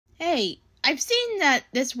Hey, I've seen that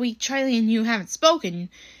this week Charlie and you haven't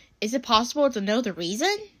spoken. Is it possible to know the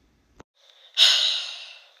reason?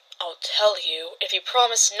 I'll tell you if you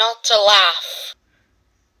promise not to laugh.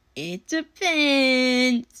 It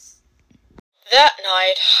depends. That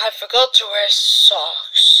night, I forgot to wear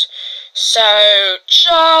socks. So,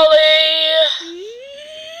 Charlie...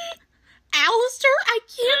 Alistair, I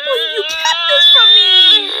can't believe you kept this from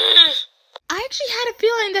me! I actually had a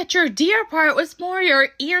feeling that your deer part was more your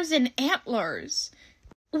ears and antlers.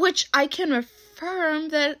 Which I can affirm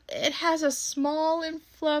that it has a small and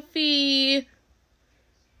fluffy...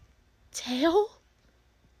 tail?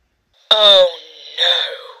 Oh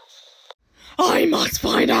no. I must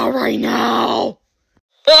find out right now!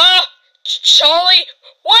 Ah! Charlie,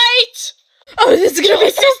 wait! Oh, this is gonna be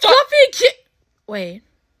so fluffy and cute! Wait,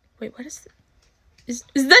 what is this? Is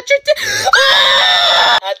that your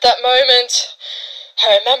ah! At that moment,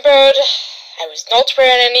 I remembered I was not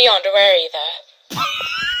wearing any underwear either.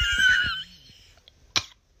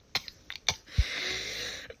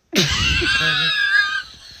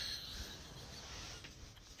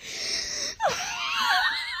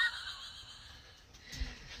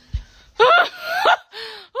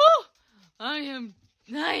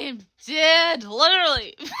 I am dead,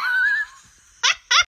 literally.